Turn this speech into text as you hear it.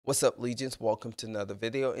What's up, Legions? Welcome to another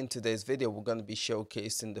video. In today's video, we're going to be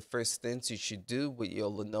showcasing the first things you should do with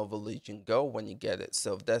your Lenovo Legion Go when you get it.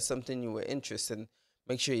 So if that's something you were interested in,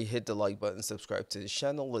 make sure you hit the like button, subscribe to the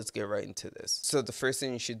channel. Let's get right into this. So the first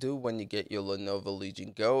thing you should do when you get your Lenovo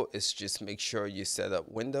Legion Go is just make sure you set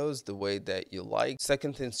up Windows the way that you like.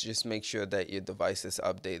 Second thing is just make sure that your device is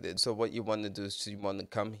updated. So what you want to do is you want to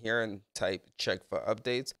come here and type check for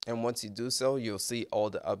updates. And once you do so, you'll see all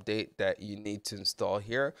the update that you need to install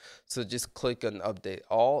here. So just click on update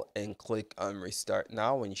all and click on restart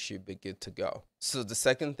now and you should be good to go. So the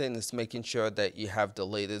second thing is making sure that you have the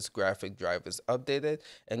latest graphic drivers updated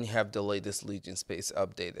and you have the latest Legion Space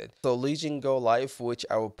updated. So Legion Go Live, which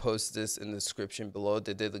I will post this in the description below,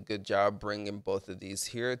 they did a good job bringing both of these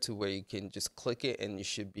here to where you can just click it and you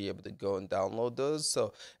should be able to go and download those.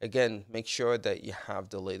 So again, make sure that you have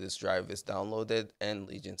the latest drivers downloaded and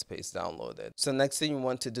Legion Space downloaded. So next thing you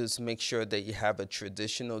want to do is make sure that you have a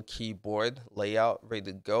traditional keyboard layout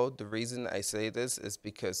ready to go. The reason I say this is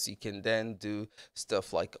because you can then do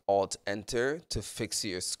stuff like Alt Enter to fix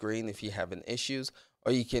your screen if you're having issues,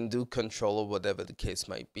 or you can do Control or whatever the case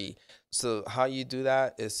might be. So how you do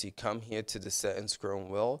that is you come here to the set and scroll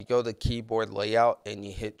wheel, you go to keyboard layout and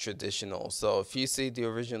you hit traditional. So if you see the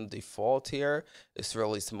original default here, it's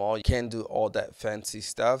really small. You can't do all that fancy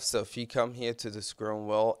stuff. So if you come here to the scroll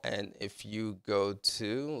wheel and if you go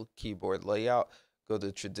to keyboard layout, go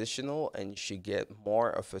to traditional and you should get more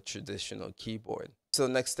of a traditional keyboard. So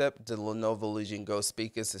next step, the Lenovo Legion Go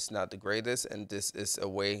speakers is not the greatest, and this is a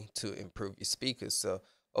way to improve your speakers. So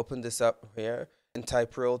open this up here and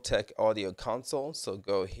type Realtek Audio Console. So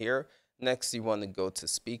go here. Next, you want to go to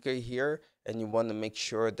speaker here and you want to make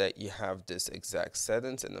sure that you have this exact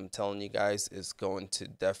settings. And I'm telling you guys, it's going to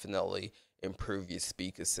definitely improve your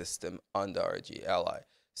speaker system on the RG Ally.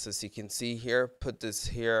 So as you can see here, put this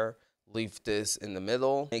here, leave this in the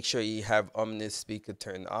middle. Make sure you have Omnis speaker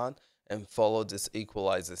turned on and follow this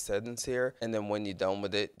equalizer settings here, and then when you're done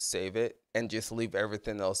with it, save it and just leave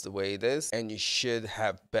everything else the way it is, and you should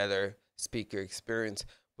have better speaker experience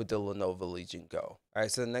with the Lenovo Legion Go.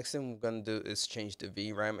 Alright, so the next thing we're going to do is change the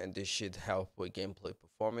VRAM, and this should help with gameplay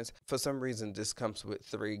performance. For some reason this comes with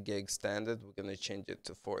 3 gig standard. We're going to change it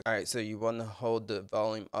to 4. Alright, so you want to hold the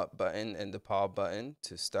volume up button and the power button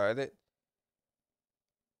to start it.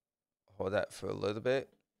 Hold that for a little bit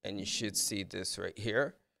and you should see this right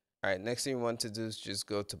here. Alright, next thing you want to do is just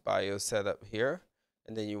go to BIOS setup here,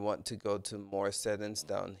 and then you want to go to more settings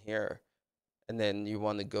down here, and then you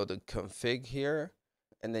want to go to config here,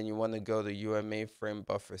 and then you want to go to UMA frame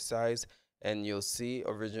buffer size, and you'll see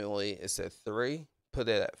originally it's at 3, put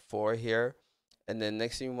it at 4 here, and then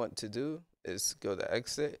next thing you want to do is go to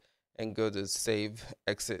exit and go to save,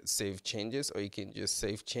 exit, save changes, or you can just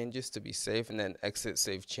save changes to be safe and then exit,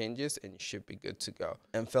 save changes, and you should be good to go.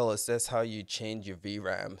 And fellas, that's how you change your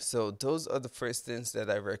VRAM. So those are the first things that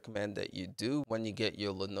I recommend that you do when you get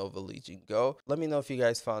your Lenovo Legion Go. Let me know if you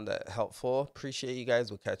guys found that helpful. Appreciate you guys.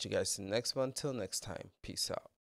 We'll catch you guys in the next one. Till next time, peace out.